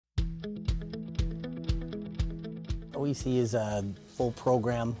OEC is a full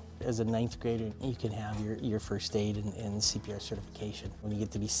program. As a 9th grader, you can have your first aid and CPR certification. When you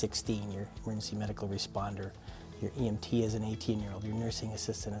get to be 16, your emergency medical responder, your EMT as an 18-year-old, your nursing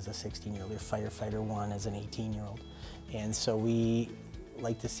assistant as a 16-year-old, your firefighter 1 as an 18-year-old. And so we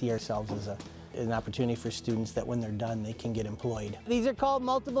like to see ourselves as an opportunity for students that when they're done, they can get employed. These are called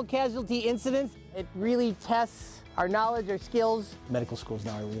multiple casualty incidents. It really tests our knowledge, our skills. Medical schools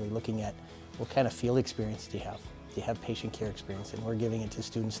now are really looking at what kind of field experience do you have? Do you have patient care experience? And we're giving it to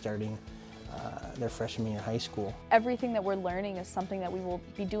students starting their freshman year of high school. Everything that we're learning is something that we will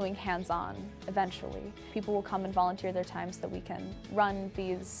be doing hands-on eventually. People will come and volunteer their time so that we can run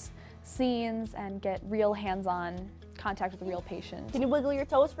these scenes and get real hands-on contact with a real patient. Can you wiggle your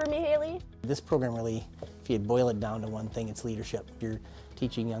toes for me, Haley? This program really, if you boil it down to one thing, it's leadership. You're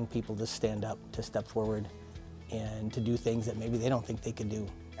teaching young people to stand up, to step forward, and to do things that maybe they don't think they could do.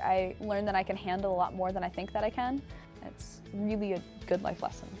 I learned that I can handle a lot more than I think that I can. It's really a good life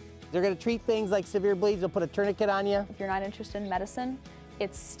lesson. They're going to treat things like severe bleeds. They'll put a tourniquet on you. If you're not interested in medicine,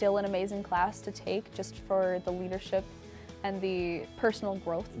 it's still an amazing class to take just for the leadership and the personal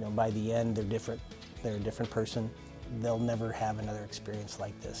growth. You know, by the end, they're different. They're a different person. They'll never have another experience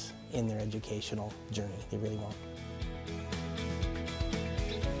like this in their educational journey. They really won't.